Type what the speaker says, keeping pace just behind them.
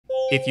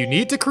If you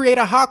need to create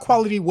a high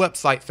quality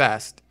website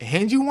fast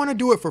and you want to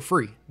do it for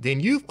free, then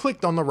you've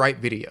clicked on the right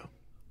video.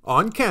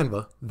 On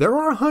Canva, there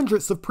are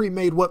hundreds of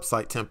pre-made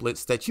website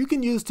templates that you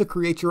can use to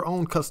create your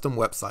own custom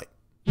website.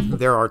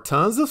 There are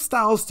tons of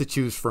styles to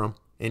choose from,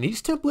 and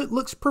each template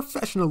looks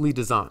professionally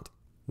designed.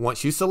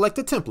 Once you select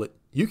a template,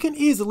 you can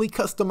easily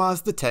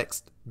customize the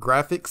text,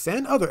 graphics,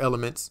 and other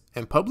elements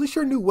and publish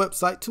your new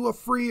website to a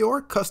free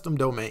or custom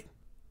domain.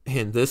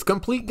 In this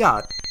complete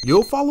guide,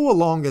 you'll follow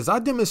along as I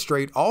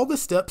demonstrate all the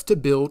steps to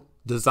build,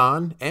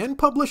 design, and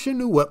publish a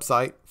new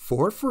website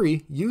for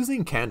free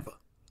using Canva.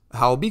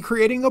 I'll be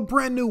creating a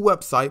brand new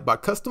website by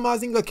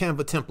customizing a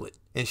Canva template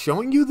and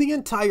showing you the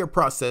entire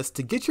process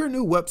to get your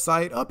new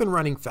website up and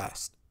running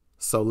fast.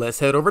 So let's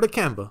head over to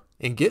Canva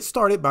and get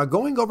started by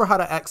going over how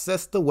to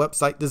access the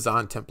website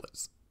design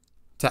templates.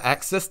 To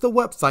access the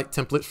website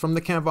templates from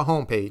the Canva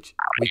homepage,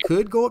 we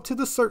could go up to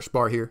the search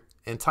bar here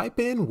and type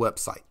in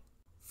website.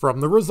 From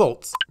the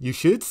results, you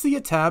should see a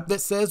tab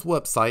that says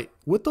website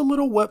with the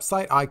little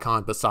website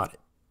icon beside it.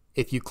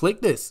 If you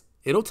click this,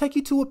 it'll take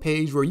you to a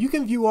page where you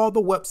can view all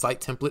the website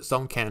templates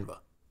on Canva.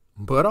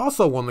 But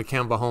also on the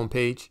Canva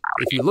homepage,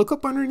 if you look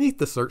up underneath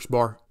the search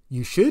bar,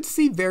 you should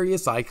see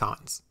various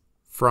icons.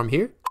 From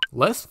here,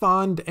 let's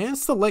find and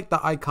select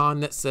the icon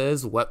that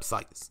says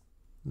websites.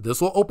 This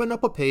will open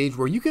up a page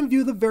where you can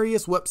view the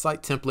various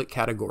website template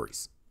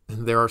categories.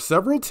 And there are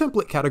several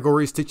template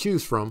categories to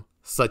choose from,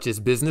 such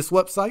as business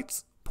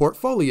websites,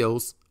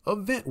 portfolios,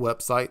 event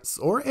websites,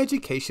 or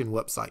education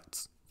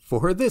websites.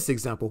 For this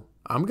example,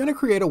 I'm going to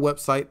create a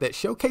website that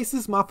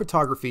showcases my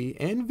photography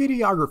and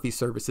videography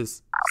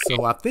services,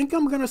 so I think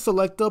I'm going to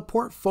select a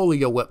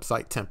portfolio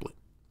website template.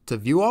 To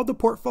view all the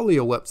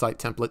portfolio website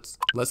templates,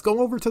 let's go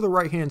over to the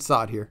right hand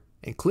side here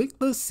and click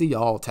the See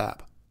All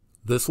tab.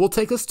 This will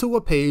take us to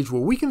a page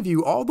where we can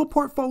view all the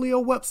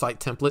portfolio website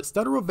templates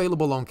that are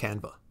available on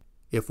Canva.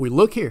 If we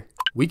look here,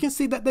 we can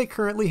see that they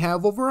currently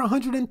have over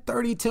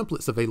 130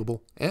 templates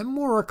available, and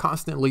more are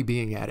constantly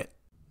being added.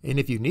 And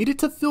if you needed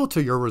to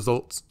filter your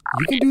results,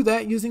 you can do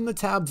that using the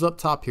tabs up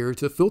top here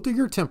to filter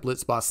your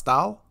templates by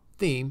style,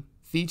 theme,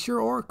 feature,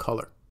 or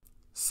color.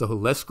 So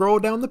let's scroll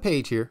down the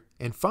page here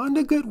and find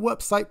a good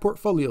website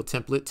portfolio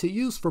template to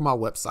use for my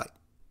website.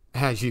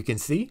 As you can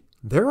see,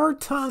 there are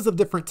tons of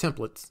different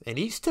templates, and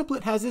each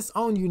template has its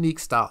own unique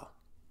style.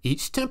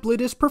 Each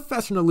template is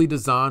professionally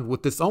designed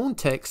with its own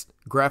text,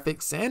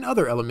 graphics, and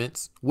other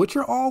elements, which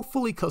are all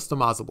fully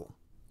customizable.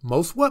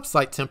 Most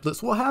website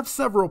templates will have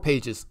several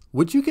pages,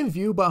 which you can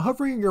view by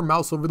hovering your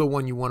mouse over the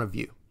one you want to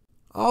view.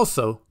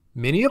 Also,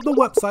 many of the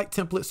website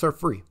templates are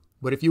free,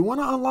 but if you want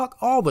to unlock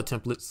all the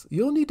templates,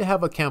 you'll need to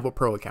have a Canva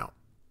Pro account.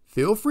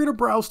 Feel free to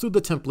browse through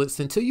the templates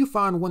until you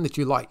find one that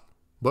you like,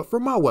 but for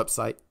my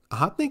website,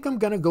 I think I'm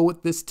going to go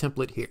with this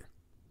template here.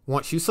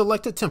 Once you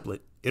select a template,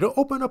 it'll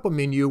open up a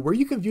menu where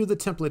you can view the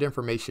template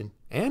information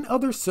and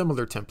other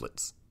similar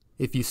templates.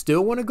 If you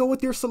still want to go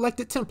with your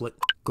selected template,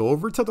 go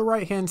over to the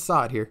right hand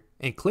side here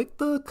and click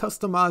the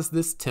Customize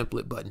This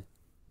Template button.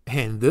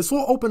 And this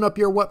will open up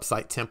your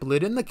website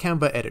template in the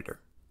Canva editor.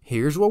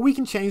 Here's where we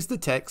can change the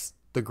text,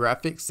 the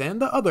graphics,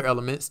 and the other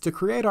elements to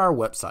create our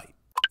website.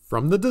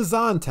 From the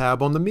Design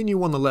tab on the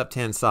menu on the left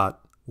hand side,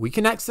 we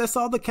can access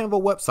all the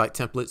Canva website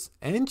templates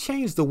and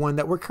change the one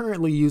that we're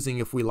currently using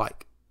if we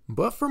like.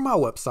 But for my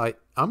website,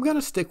 I'm going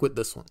to stick with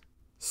this one.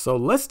 So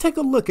let's take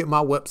a look at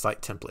my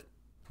website template.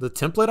 The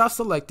template I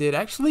selected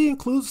actually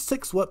includes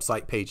 6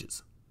 website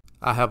pages.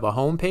 I have a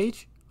home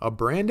page, a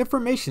brand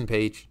information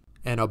page,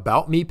 an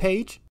about me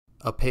page,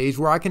 a page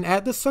where I can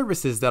add the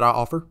services that I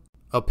offer,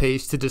 a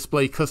page to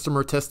display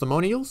customer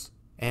testimonials,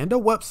 and a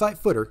website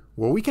footer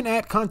where we can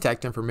add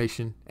contact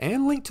information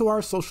and link to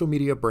our social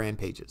media brand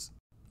pages.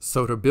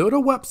 So to build a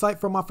website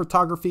for my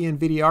photography and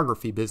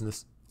videography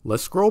business,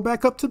 let's scroll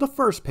back up to the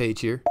first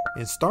page here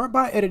and start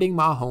by editing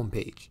my home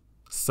page.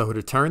 So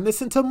to turn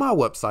this into my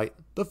website,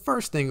 the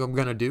first thing I'm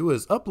going to do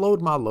is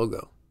upload my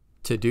logo.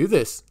 To do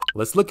this,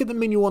 let's look at the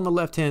menu on the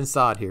left hand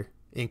side here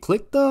and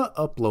click the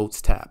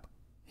Uploads tab.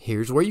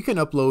 Here's where you can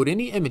upload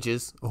any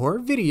images or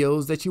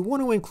videos that you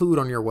want to include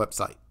on your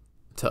website.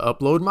 To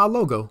upload my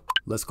logo,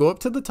 let's go up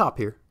to the top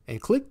here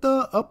and click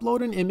the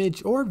Upload an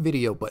Image or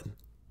Video button.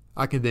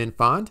 I can then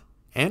find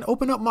and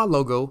open up my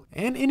logo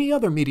and any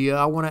other media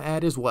I want to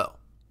add as well.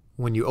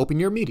 When you open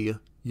your media,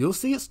 you'll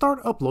see it start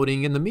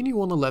uploading in the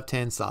menu on the left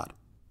hand side.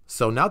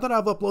 So now that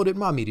I've uploaded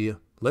my media,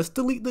 let's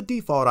delete the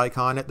default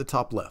icon at the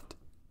top left.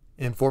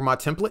 And for my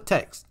template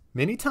text,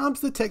 many times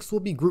the text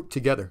will be grouped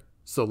together.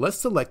 So let's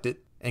select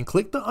it and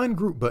click the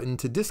Ungroup button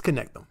to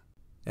disconnect them.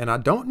 And I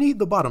don't need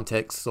the bottom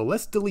text, so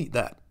let's delete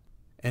that.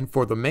 And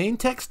for the main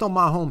text on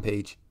my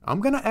homepage,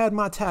 I'm going to add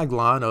my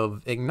tagline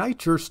of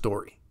Ignite Your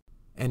Story.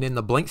 And in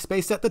the blank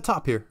space at the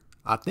top here,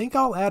 I think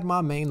I'll add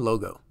my main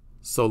logo.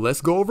 So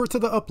let's go over to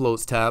the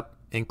Uploads tab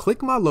and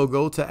click my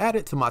logo to add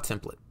it to my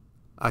template.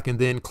 I can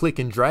then click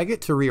and drag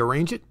it to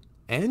rearrange it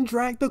and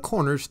drag the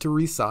corners to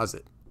resize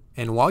it.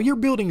 And while you're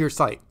building your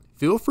site,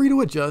 feel free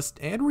to adjust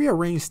and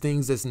rearrange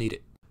things as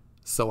needed.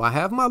 So I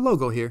have my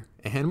logo here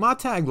and my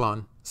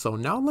tagline, so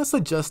now let's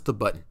adjust the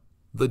button.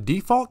 The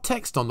default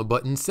text on the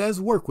button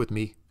says work with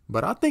me,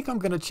 but I think I'm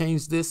going to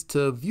change this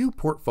to view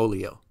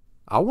portfolio.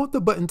 I want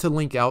the button to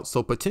link out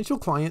so potential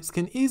clients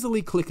can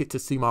easily click it to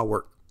see my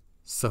work.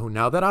 So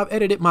now that I've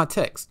edited my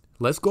text,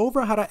 let's go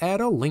over how to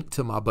add a link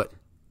to my button.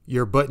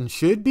 Your button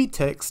should be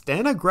text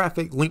and a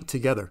graphic linked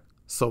together.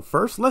 So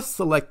first let's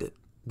select it,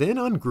 then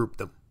ungroup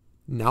them.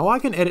 Now I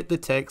can edit the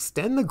text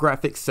and the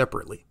graphic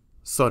separately.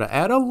 So to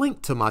add a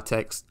link to my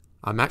text,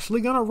 I'm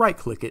actually going to right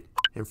click it,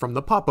 and from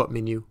the pop-up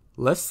menu,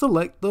 let's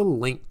select the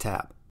link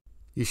tab.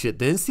 You should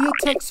then see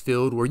a text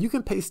field where you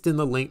can paste in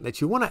the link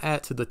that you want to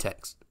add to the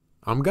text.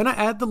 I'm going to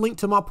add the link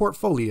to my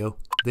portfolio,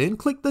 then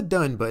click the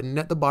done button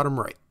at the bottom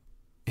right.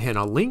 And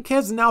a link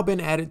has now been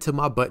added to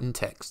my button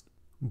text.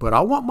 But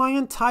I want my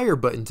entire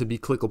button to be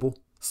clickable,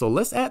 so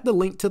let's add the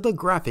link to the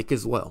graphic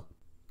as well.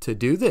 To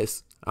do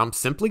this, I'm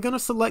simply going to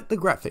select the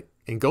graphic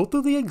and go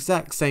through the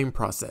exact same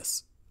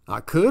process. I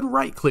could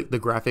right click the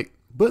graphic,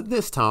 but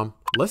this time,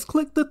 let's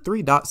click the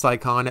 3 dots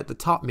icon at the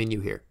top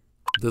menu here.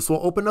 This will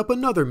open up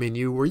another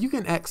menu where you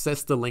can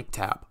access the link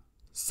tab.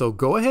 So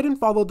go ahead and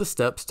follow the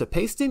steps to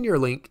paste in your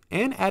link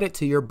and add it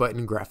to your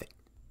button graphic.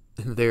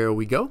 There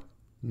we go.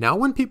 Now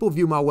when people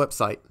view my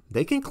website,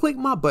 they can click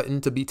my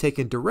button to be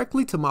taken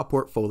directly to my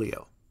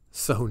portfolio.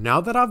 So now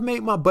that I've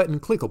made my button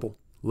clickable,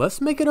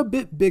 let's make it a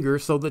bit bigger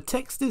so the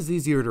text is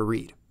easier to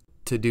read.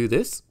 To do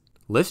this,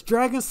 let's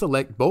drag and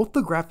select both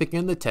the graphic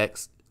and the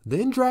text,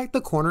 then drag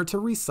the corner to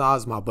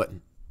resize my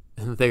button.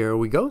 And there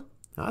we go.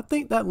 I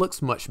think that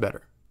looks much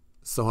better.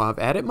 So I've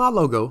added my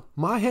logo,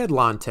 my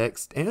headline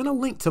text, and a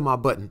link to my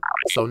button.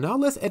 So now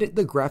let's edit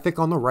the graphic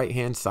on the right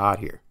hand side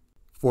here.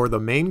 For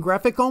the main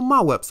graphic on my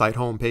website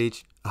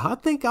homepage, I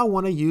think I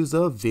want to use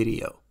a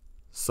video.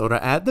 So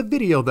to add the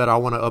video that I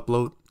want to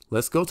upload,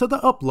 let's go to the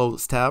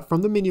Uploads tab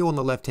from the menu on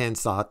the left hand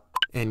side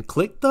and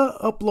click the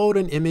Upload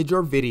an Image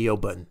or Video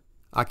button.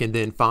 I can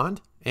then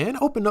find and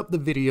open up the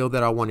video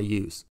that I want to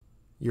use.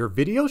 Your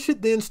video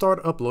should then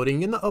start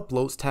uploading in the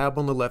Uploads tab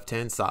on the left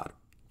hand side.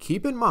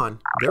 Keep in mind,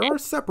 there are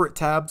separate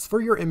tabs for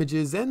your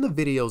images and the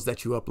videos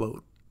that you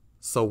upload.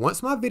 So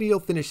once my video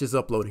finishes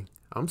uploading,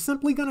 I'm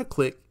simply going to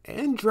click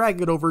and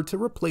drag it over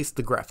to replace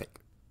the graphic.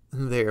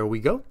 There we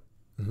go.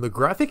 The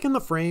graphic in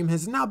the frame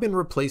has now been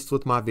replaced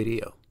with my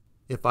video.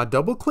 If I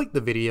double click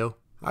the video,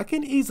 I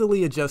can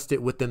easily adjust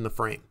it within the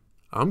frame.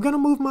 I'm going to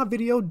move my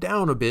video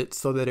down a bit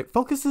so that it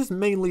focuses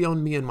mainly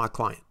on me and my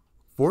client.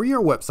 For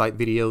your website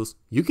videos,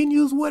 you can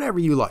use whatever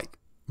you like.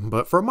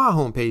 But for my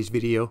homepage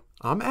video,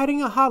 I'm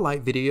adding a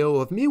highlight video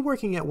of me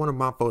working at one of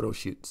my photo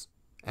shoots.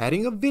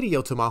 Adding a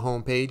video to my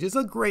homepage is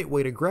a great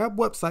way to grab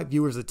website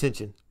viewers'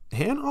 attention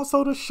and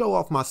also to show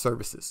off my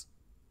services.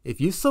 If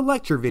you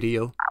select your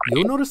video,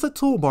 you'll notice a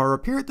toolbar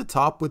appear at the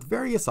top with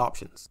various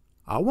options.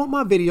 I want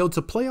my video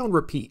to play on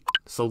repeat,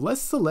 so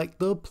let's select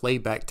the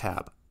Playback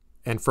tab.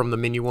 And from the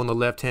menu on the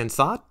left hand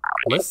side,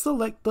 let's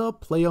select the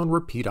Play on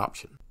Repeat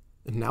option.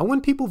 Now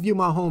when people view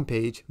my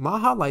homepage, my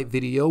highlight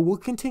video will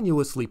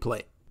continuously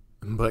play.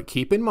 But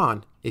keep in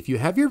mind, if you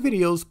have your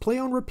videos play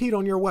on repeat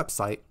on your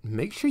website,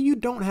 make sure you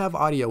don't have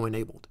audio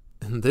enabled.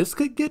 This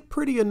could get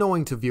pretty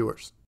annoying to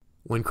viewers.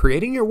 When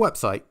creating your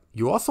website,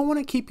 you also want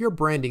to keep your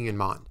branding in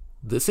mind.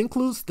 This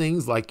includes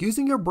things like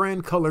using your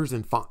brand colors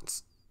and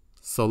fonts.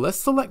 So let's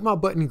select my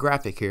button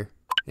graphic here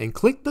and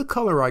click the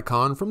color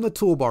icon from the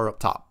toolbar up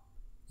top.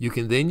 You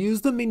can then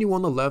use the menu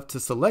on the left to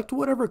select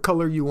whatever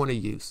color you want to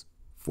use.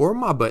 For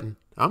my button,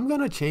 I'm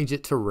going to change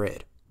it to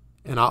red.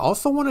 And I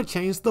also want to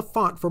change the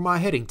font for my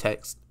heading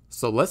text.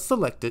 So let's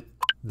select it,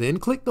 then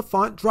click the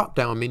font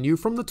drop-down menu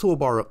from the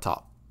toolbar up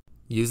top.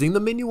 Using the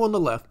menu on the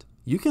left,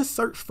 you can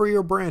search for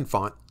your brand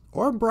font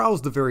or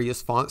browse the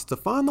various fonts to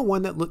find the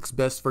one that looks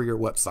best for your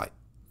website.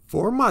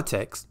 For my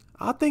text,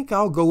 I think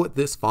I'll go with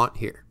this font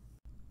here.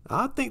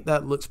 I think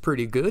that looks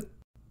pretty good.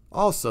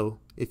 Also,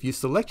 if you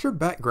select your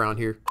background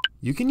here,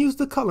 you can use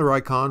the color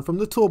icon from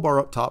the toolbar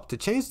up top to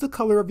change the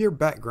color of your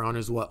background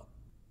as well.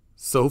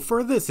 So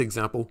for this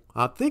example,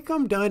 I think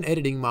I'm done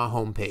editing my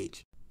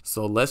homepage.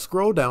 So let's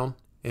scroll down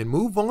and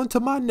move on to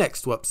my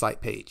next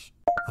website page.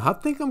 I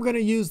think I'm going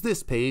to use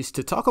this page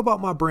to talk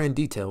about my brand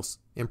details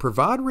and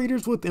provide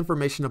readers with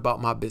information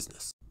about my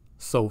business.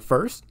 So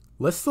first,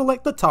 let's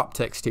select the top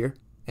text here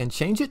and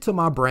change it to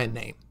my brand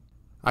name.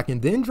 I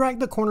can then drag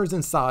the corners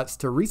and sides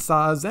to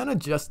resize and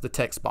adjust the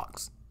text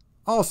box.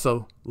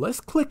 Also, let's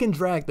click and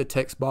drag the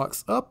text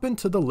box up and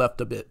to the left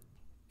a bit.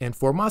 And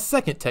for my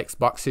second text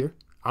box here,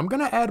 I'm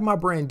going to add my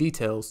brand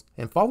details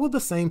and follow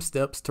the same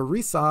steps to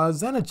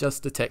resize and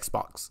adjust the text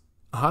box.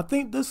 I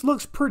think this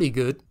looks pretty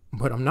good,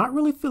 but I'm not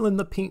really feeling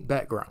the pink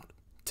background.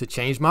 To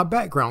change my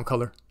background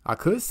color, I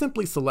could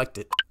simply select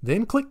it,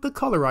 then click the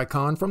color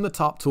icon from the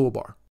top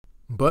toolbar.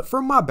 But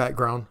for my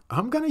background,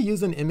 I'm going to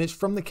use an image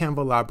from the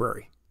Canva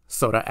library.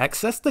 So to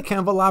access the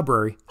Canva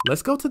library,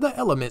 let's go to the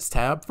Elements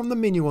tab from the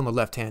menu on the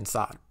left-hand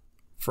side.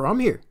 From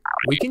here,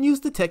 we can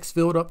use the text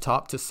field up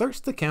top to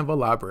search the Canva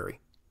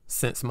library.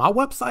 Since my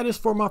website is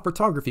for my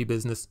photography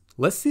business,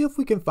 let's see if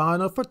we can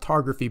find a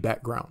photography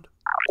background.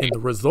 In the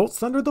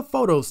results under the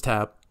Photos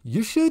tab,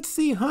 you should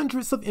see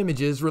hundreds of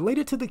images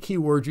related to the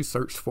keyword you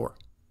searched for.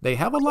 They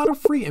have a lot of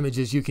free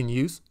images you can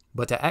use,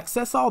 but to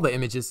access all the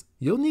images,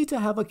 you'll need to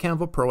have a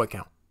Canva Pro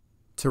account.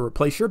 To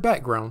replace your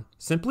background,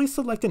 simply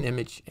select an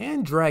image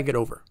and drag it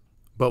over.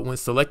 But when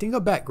selecting a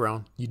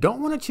background, you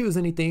don't want to choose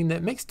anything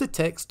that makes the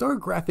text or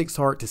graphics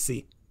hard to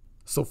see.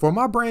 So for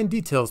my brand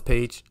details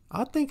page,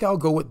 I think I'll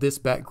go with this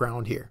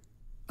background here.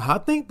 I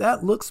think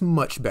that looks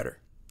much better.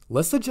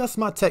 Let's adjust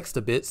my text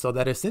a bit so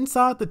that it's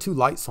inside the two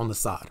lights on the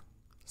side.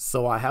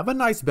 So I have a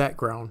nice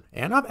background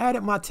and I've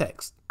added my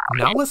text.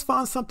 Now let's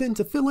find something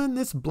to fill in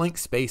this blank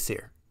space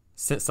here.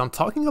 Since I'm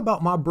talking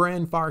about my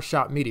brand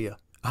Fireshot Media,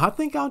 I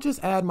think I'll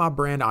just add my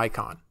brand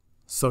icon.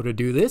 So to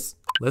do this,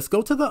 let's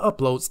go to the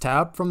Uploads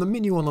tab from the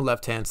menu on the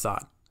left-hand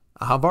side.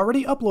 I've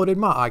already uploaded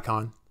my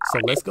icon, so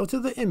let's go to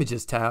the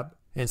Images tab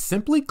and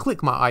simply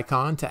click my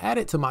icon to add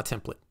it to my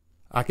template.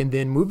 I can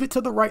then move it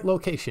to the right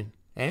location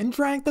and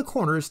drag the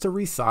corners to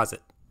resize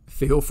it.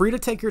 Feel free to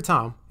take your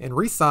time and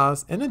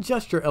resize and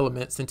adjust your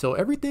elements until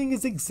everything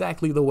is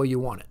exactly the way you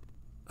want it.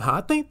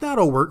 I think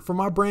that'll work for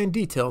my brand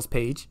details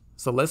page,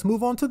 so let's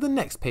move on to the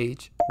next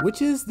page,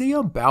 which is the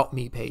About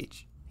Me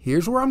page.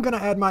 Here's where I'm going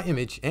to add my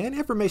image and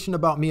information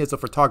about me as a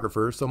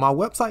photographer so my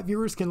website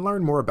viewers can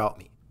learn more about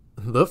me.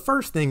 The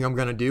first thing I'm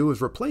going to do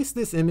is replace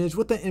this image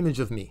with an image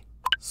of me.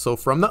 So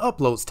from the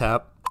Uploads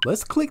tab,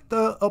 let's click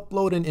the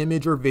Upload an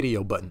Image or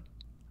Video button.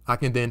 I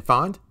can then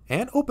find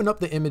and open up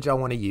the image I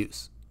want to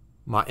use.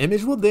 My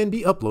image will then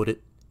be uploaded,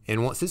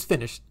 and once it's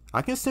finished,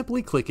 I can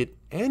simply click it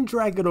and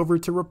drag it over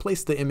to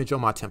replace the image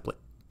on my template.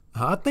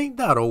 I think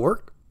that'll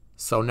work.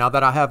 So now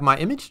that I have my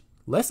image,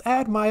 let's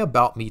add my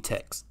About Me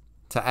text.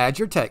 To add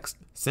your text,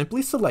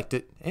 simply select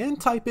it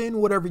and type in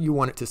whatever you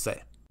want it to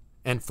say.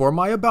 And for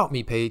my About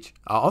Me page,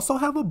 I also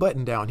have a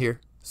button down here.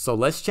 So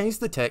let's change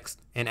the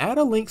text and add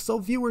a link so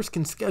viewers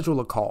can schedule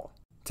a call.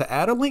 To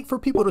add a link for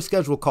people to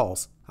schedule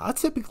calls, I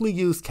typically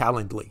use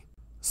Calendly.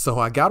 So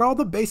I got all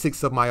the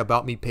basics of my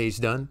About Me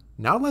page done.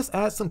 Now let's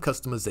add some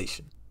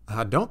customization.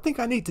 I don't think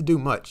I need to do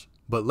much,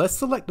 but let's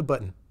select the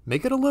button,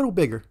 make it a little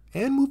bigger,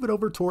 and move it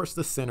over towards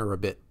the center a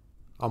bit.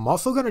 I'm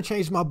also going to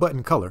change my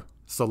button color,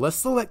 so let's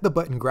select the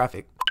button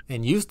graphic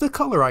and use the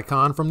color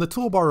icon from the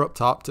toolbar up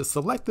top to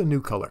select the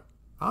new color.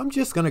 I'm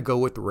just going to go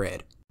with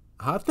red.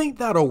 I think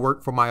that'll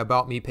work for my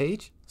About Me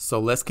page, so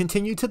let's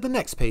continue to the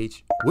next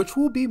page, which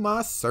will be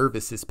my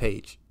services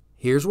page.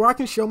 Here's where I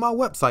can show my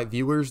website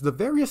viewers the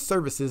various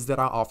services that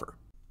I offer.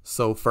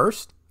 So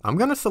first, I'm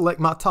going to select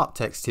my top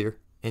text here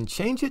and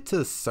change it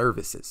to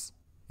services.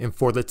 And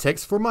for the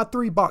text for my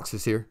 3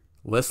 boxes here,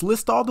 let's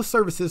list all the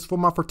services for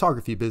my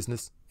photography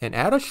business and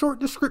add a short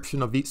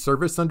description of each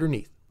service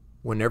underneath.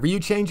 Whenever you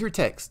change your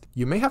text,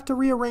 you may have to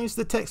rearrange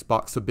the text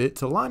box a bit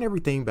to line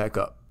everything back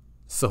up.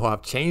 So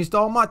I've changed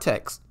all my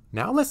text.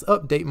 Now let's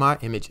update my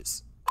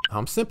images.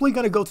 I'm simply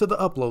going to go to the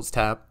Uploads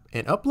tab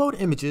and upload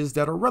images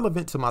that are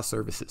relevant to my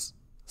services.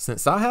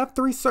 Since I have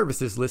 3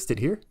 services listed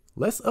here,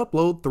 let's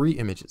upload 3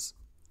 images.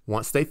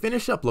 Once they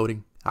finish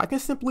uploading, I can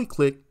simply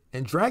click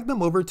and drag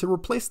them over to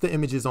replace the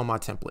images on my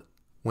template.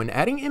 When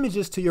adding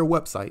images to your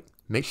website,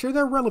 make sure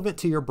they're relevant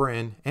to your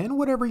brand and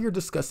whatever you're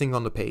discussing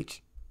on the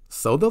page.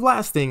 So the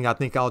last thing I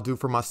think I'll do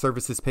for my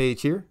services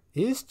page here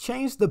is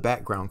change the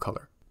background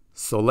color.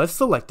 So let's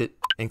select it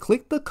and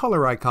click the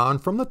color icon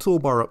from the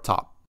toolbar up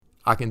top.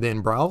 I can then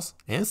browse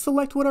and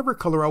select whatever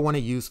color I want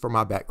to use for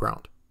my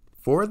background.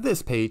 For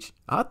this page,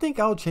 I think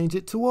I'll change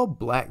it to a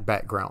black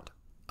background.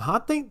 I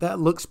think that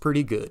looks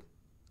pretty good.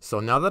 So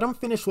now that I'm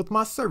finished with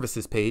my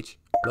services page,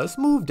 let's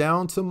move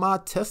down to my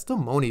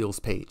testimonials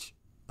page.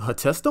 A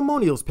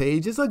testimonials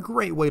page is a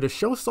great way to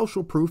show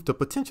social proof to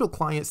potential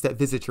clients that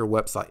visit your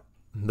website.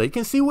 They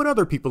can see what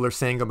other people are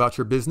saying about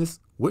your business,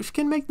 which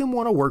can make them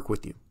want to work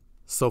with you.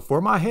 So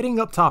for my heading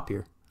up top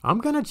here, I'm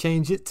going to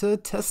change it to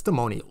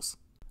testimonials.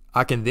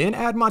 I can then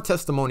add my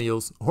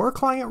testimonials or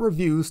client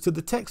reviews to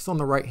the text on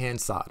the right hand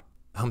side.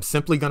 I'm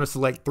simply going to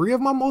select 3 of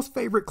my most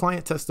favorite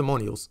client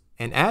testimonials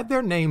and add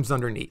their names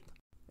underneath.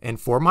 And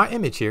for my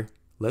image here,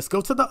 let's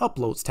go to the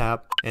Uploads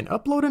tab and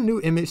upload a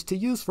new image to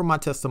use for my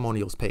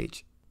testimonials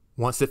page.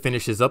 Once it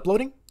finishes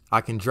uploading,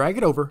 I can drag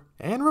it over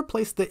and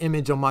replace the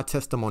image on my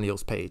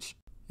testimonials page.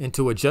 And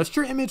to adjust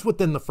your image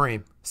within the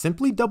frame,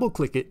 simply double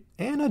click it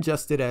and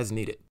adjust it as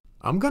needed.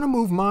 I'm going to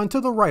move mine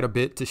to the right a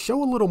bit to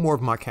show a little more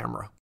of my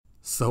camera.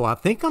 So I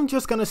think I'm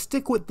just going to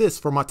stick with this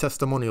for my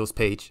testimonials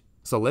page.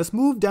 So let's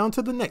move down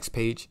to the next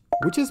page,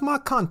 which is my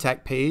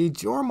contact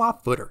page or my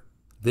footer.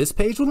 This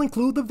page will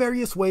include the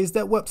various ways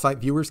that website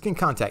viewers can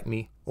contact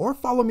me or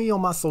follow me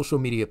on my social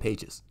media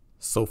pages.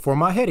 So for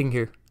my heading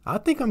here, I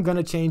think I'm going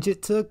to change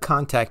it to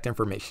contact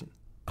information.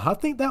 I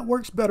think that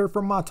works better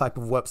for my type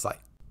of website.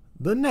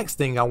 The next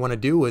thing I want to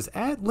do is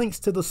add links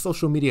to the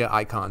social media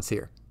icons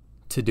here.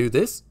 To do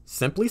this,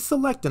 simply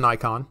select an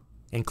icon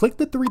and click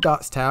the 3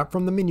 dots tab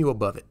from the menu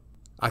above it.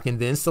 I can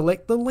then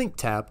select the link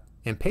tab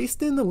and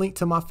paste in the link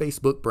to my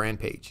Facebook brand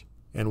page.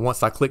 And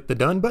once I click the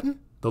done button,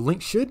 the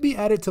link should be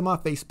added to my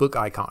Facebook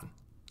icon.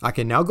 I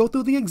can now go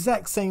through the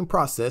exact same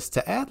process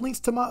to add links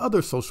to my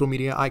other social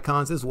media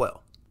icons as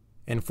well.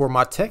 And for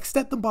my text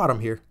at the bottom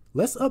here,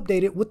 let's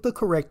update it with the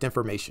correct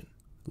information.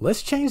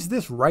 let's change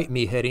this Write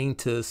Me heading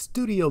to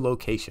Studio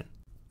Location.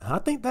 I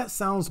think that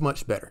sounds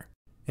much better.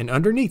 And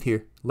underneath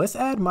here, let's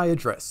add my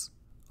address.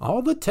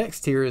 All the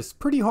text here is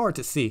pretty hard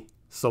to see,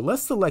 so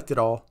let's select it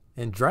all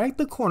and drag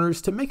the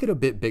corners to make it a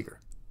bit bigger.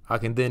 I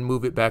can then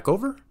move it back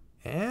over,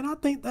 and I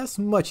think that's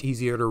much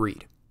easier to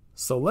read.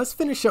 So let's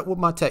finish up with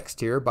my text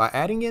here by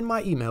adding in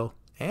my email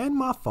and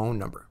my phone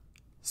number.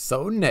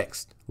 So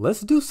next,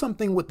 let's do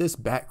something with this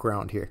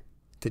background here.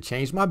 To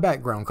change my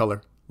background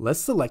color, let's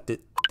select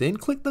it, then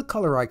click the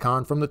color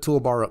icon from the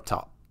toolbar up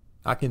top.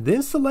 I can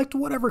then select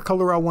whatever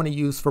color I want to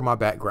use for my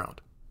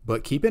background.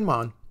 But keep in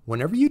mind,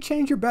 whenever you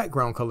change your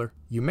background color,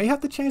 you may have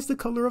to change the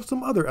color of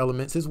some other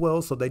elements as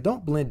well so they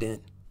don't blend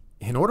in.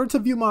 In order to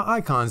view my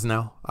icons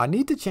now, I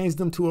need to change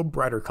them to a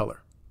brighter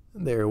color.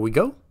 There we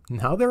go.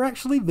 Now they're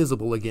actually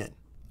visible again.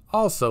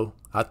 Also,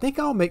 I think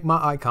I'll make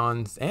my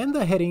icons and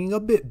the heading a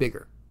bit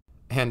bigger.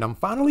 And I'm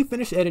finally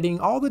finished editing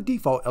all the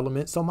default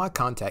elements on my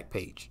contact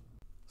page.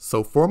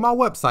 So for my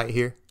website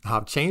here,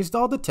 I've changed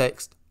all the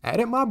text,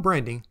 added my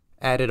branding,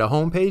 added a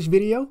homepage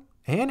video,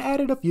 and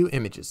added a few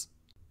images.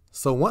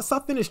 So once I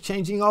finish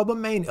changing all the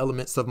main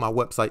elements of my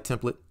website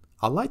template,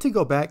 I'd like to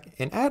go back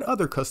and add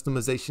other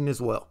customization as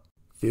well.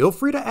 Feel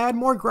free to add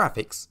more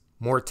graphics,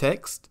 more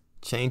text,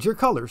 change your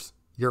colors,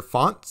 your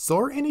fonts,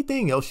 or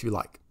anything else you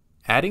like.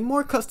 Adding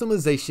more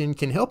customization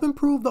can help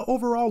improve the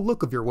overall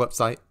look of your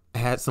website,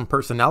 add some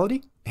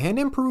personality, and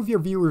improve your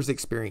viewers'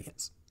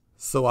 experience.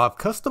 So I've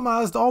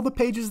customized all the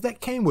pages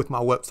that came with my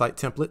website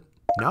template.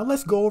 Now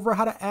let's go over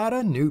how to add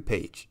a new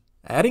page.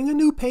 Adding a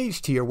new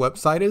page to your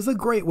website is a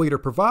great way to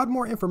provide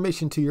more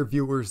information to your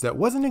viewers that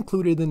wasn't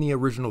included in the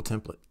original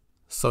template.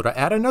 So to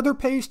add another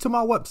page to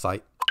my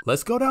website,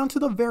 let's go down to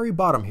the very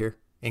bottom here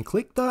and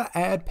click the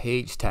Add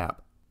Page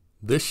tab.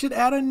 This should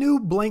add a new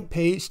blank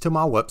page to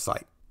my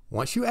website.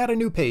 Once you add a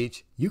new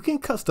page, you can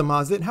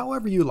customize it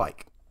however you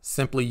like.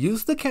 Simply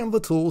use the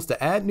Canva tools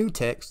to add new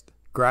text,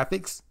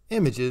 graphics,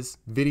 images,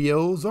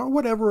 videos, or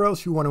whatever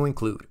else you want to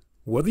include.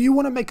 Whether you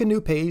want to make a new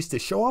page to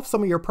show off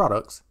some of your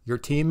products, your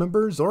team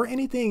members, or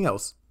anything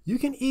else, you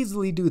can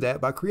easily do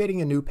that by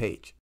creating a new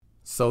page.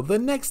 So the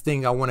next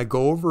thing I want to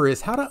go over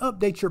is how to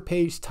update your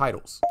page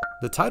titles.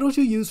 The titles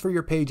you use for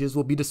your pages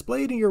will be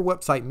displayed in your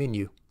website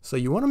menu, so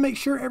you want to make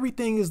sure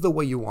everything is the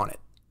way you want it.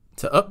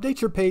 To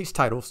update your page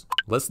titles,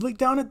 let's look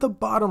down at the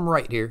bottom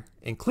right here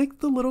and click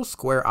the little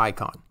square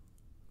icon.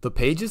 The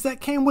pages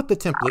that came with the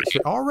template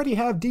should already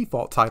have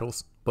default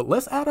titles, but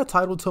let's add a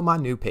title to my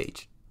new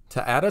page.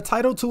 To add a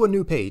title to a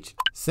new page,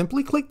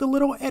 simply click the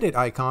little edit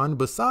icon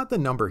beside the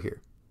number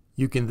here.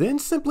 You can then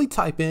simply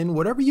type in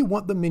whatever you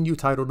want the menu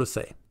title to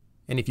say.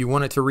 And if you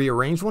wanted to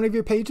rearrange one of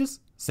your pages,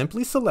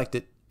 simply select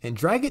it and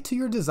drag it to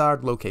your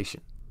desired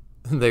location.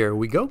 There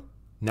we go.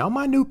 Now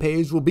my new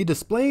page will be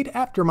displayed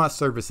after my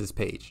services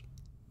page.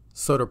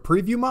 So to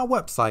preview my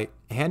website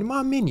and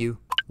my menu,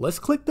 let's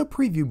click the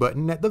preview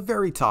button at the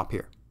very top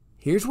here.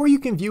 Here's where you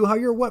can view how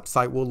your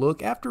website will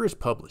look after it's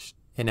published.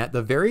 And at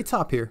the very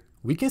top here,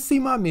 we can see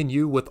my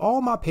menu with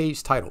all my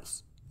page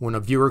titles. When a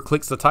viewer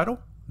clicks the title,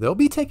 they'll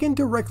be taken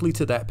directly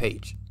to that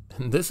page.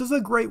 This is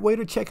a great way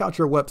to check out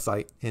your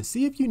website and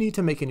see if you need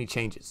to make any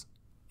changes.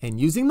 And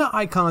using the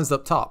icons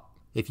up top,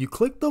 if you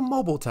click the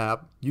mobile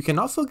tab, you can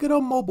also get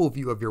a mobile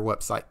view of your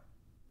website.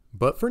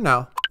 But for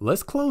now,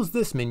 let's close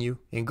this menu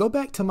and go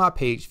back to my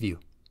page view.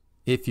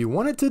 If you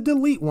wanted to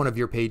delete one of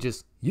your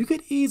pages, you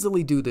could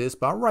easily do this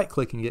by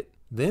right-clicking it,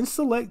 then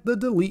select the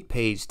Delete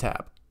Page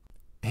tab.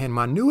 And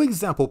my new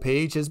example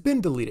page has been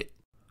deleted.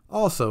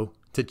 Also,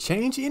 to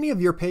change any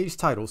of your page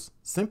titles,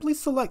 simply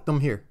select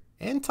them here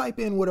and type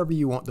in whatever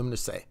you want them to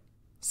say.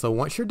 So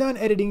once you're done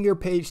editing your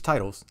page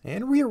titles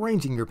and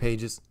rearranging your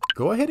pages,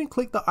 go ahead and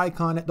click the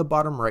icon at the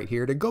bottom right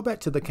here to go back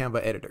to the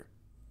Canva editor.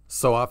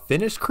 So I've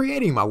finished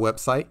creating my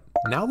website.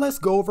 Now let's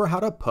go over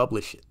how to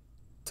publish it.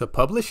 To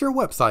publish your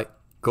website,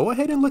 go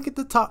ahead and look at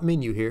the top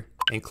menu here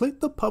and click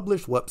the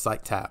Publish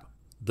Website tab.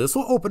 This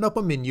will open up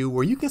a menu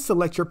where you can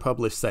select your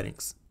publish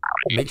settings.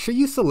 Make sure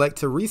you select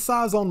to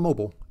resize on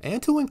mobile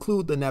and to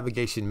include the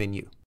navigation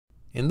menu.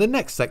 In the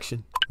next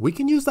section, we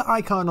can use the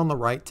icon on the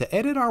right to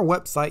edit our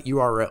website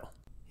URL.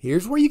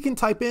 Here's where you can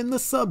type in the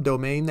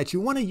subdomain that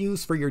you want to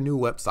use for your new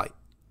website.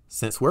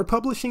 Since we're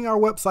publishing our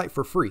website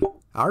for free,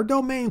 our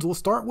domains will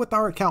start with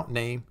our account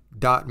name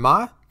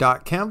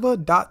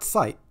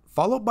 .my.canva.site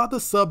followed by the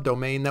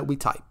subdomain that we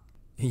type.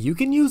 You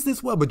can use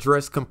this web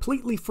address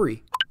completely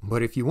free,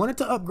 but if you wanted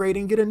to upgrade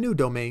and get a new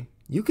domain,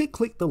 you could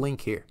click the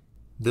link here.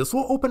 This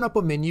will open up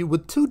a menu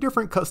with two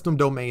different custom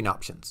domain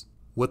options.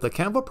 With a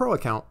Canva Pro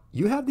account,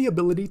 you have the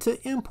ability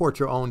to import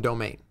your own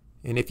domain.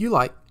 And if you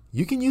like,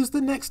 you can use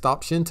the next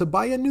option to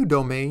buy a new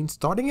domain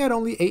starting at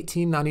only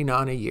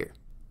 $18.99 a year.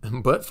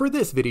 But for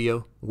this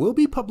video, we'll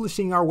be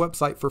publishing our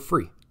website for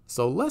free,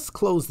 so let's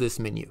close this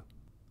menu.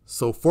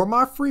 So for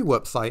my free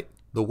website,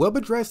 the web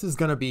address is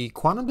going to be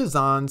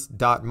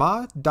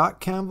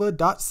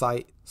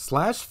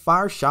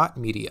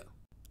quantumdesigns.my.canva.site/fireshotmedia.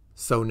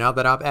 So now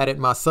that I've added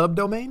my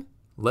subdomain,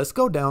 let's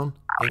go down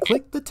and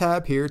click the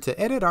tab here to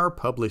edit our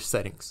publish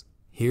settings.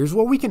 Here's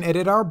where we can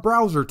edit our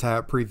browser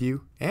tab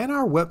preview and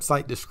our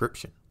website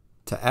description.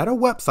 To add a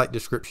website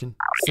description,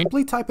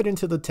 simply type it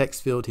into the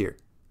text field here.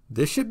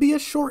 This should be a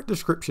short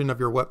description of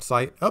your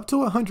website up to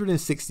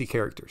 160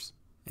 characters.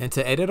 And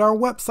to edit our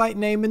website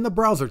name in the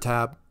browser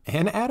tab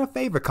and add a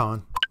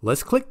favicon,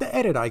 let's click the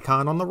edit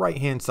icon on the right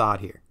hand side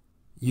here.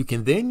 You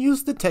can then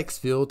use the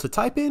text field to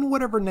type in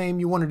whatever name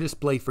you want to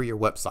display for your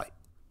website.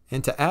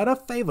 And to add a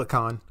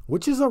favicon,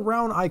 which is a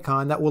round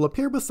icon that will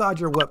appear beside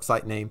your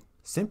website name,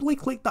 simply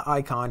click the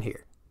icon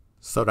here.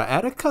 So to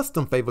add a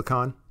custom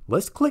favicon,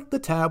 let's click the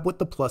tab with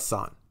the plus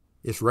sign.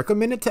 It's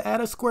recommended to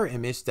add a square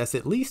image that's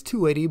at least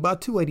 280 by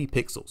 280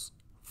 pixels.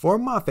 For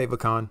my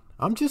favicon,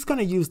 I'm just going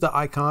to use the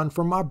icon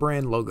from my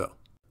brand logo.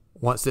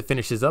 Once it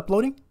finishes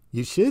uploading,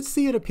 you should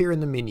see it appear in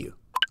the menu.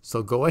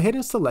 So go ahead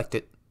and select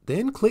it,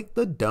 then click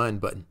the Done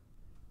button.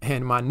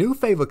 And my new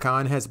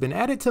favicon has been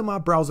added to my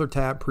browser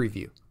tab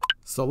preview.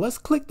 So let's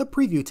click the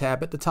preview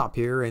tab at the top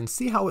here and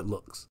see how it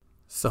looks.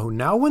 So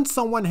now when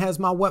someone has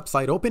my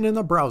website open in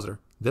the browser,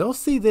 they'll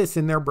see this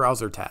in their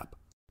browser tab.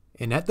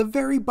 And at the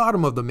very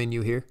bottom of the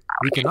menu here,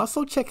 we can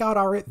also check out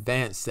our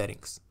advanced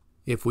settings.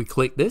 If we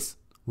click this,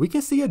 we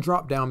can see a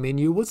drop-down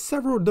menu with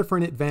several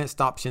different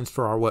advanced options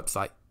for our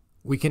website.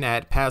 We can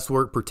add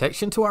password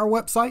protection to our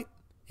website,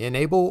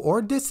 enable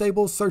or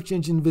disable search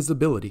engine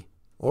visibility,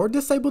 or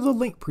disable the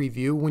link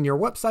preview when your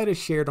website is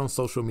shared on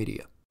social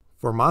media.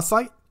 For my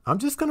site, I'm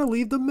just going to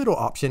leave the middle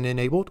option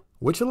enabled,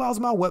 which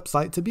allows my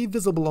website to be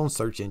visible on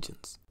search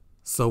engines.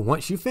 So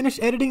once you finish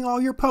editing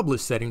all your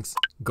published settings,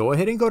 go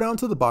ahead and go down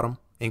to the bottom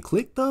and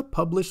click the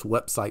Publish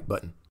Website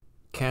button.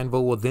 Canva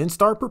will then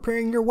start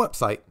preparing your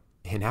website,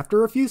 and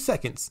after a few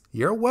seconds,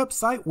 your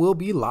website will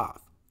be live.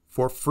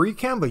 For free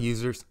Canva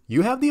users,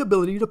 you have the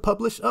ability to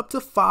publish up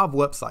to 5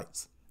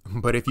 websites.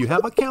 But if you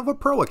have a Canva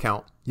Pro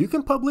account, you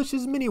can publish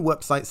as many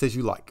websites as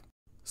you like.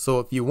 So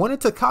if you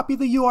wanted to copy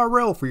the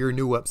URL for your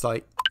new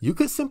website, you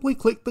could simply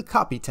click the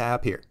Copy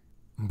tab here.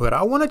 But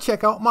I want to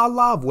check out my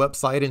live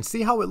website and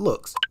see how it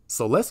looks,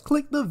 so let's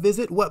click the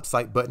Visit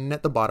Website button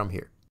at the bottom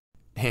here.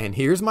 And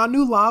here's my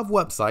new live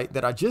website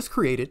that I just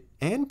created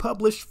and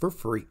published for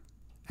free.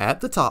 At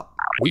the top,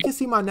 we can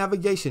see my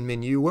navigation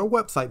menu where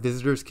website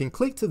visitors can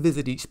click to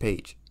visit each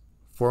page.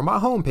 For my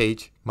home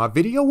page, my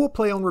video will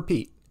play on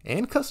repeat,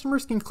 and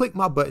customers can click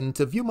my button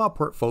to view my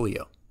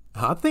portfolio.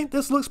 I think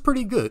this looks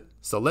pretty good,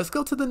 so let's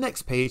go to the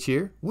next page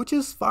here, which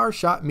is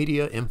Fireshot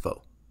Media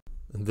Info.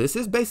 This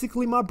is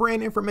basically my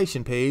brand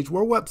information page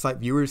where website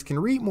viewers can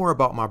read more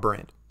about my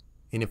brand.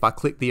 And if I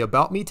click the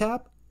About Me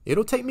tab,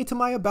 it'll take me to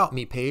my About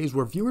Me page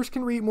where viewers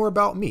can read more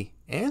about me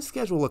and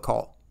schedule a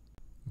call.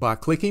 By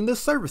clicking the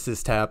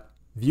Services tab,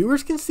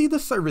 viewers can see the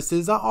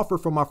services I offer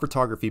for my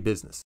photography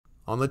business.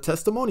 On the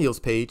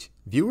Testimonials page,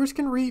 viewers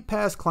can read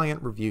past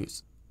client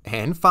reviews.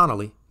 And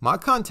finally, my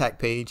contact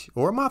page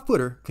or my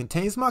footer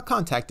contains my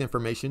contact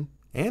information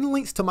and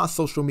links to my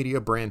social media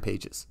brand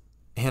pages.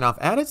 And I've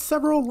added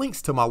several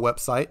links to my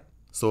website,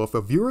 so if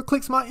a viewer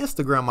clicks my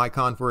Instagram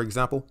icon, for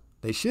example,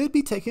 they should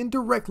be taken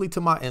directly to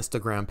my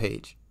Instagram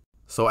page.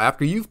 So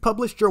after you've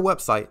published your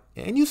website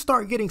and you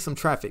start getting some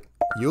traffic,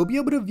 you'll be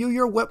able to view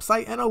your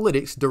website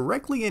analytics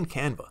directly in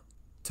Canva.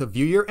 To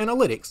view your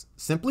analytics,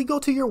 simply go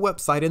to your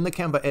website in the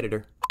Canva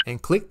editor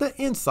and click the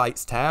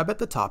Insights tab at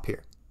the top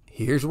here.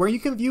 Here's where you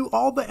can view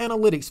all the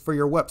analytics for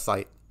your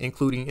website,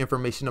 including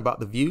information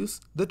about the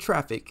views, the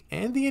traffic,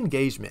 and the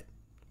engagement.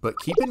 But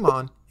keep in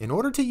mind, in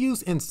order to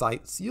use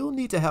Insights, you'll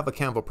need to have a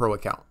Canva Pro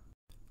account.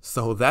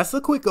 So that's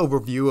a quick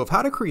overview of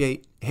how to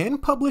create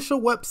and publish a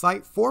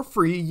website for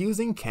free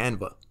using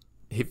Canva.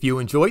 If you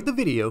enjoyed the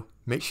video,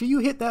 make sure you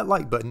hit that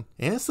like button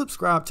and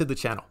subscribe to the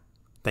channel.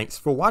 Thanks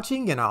for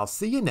watching, and I'll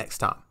see you next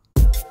time.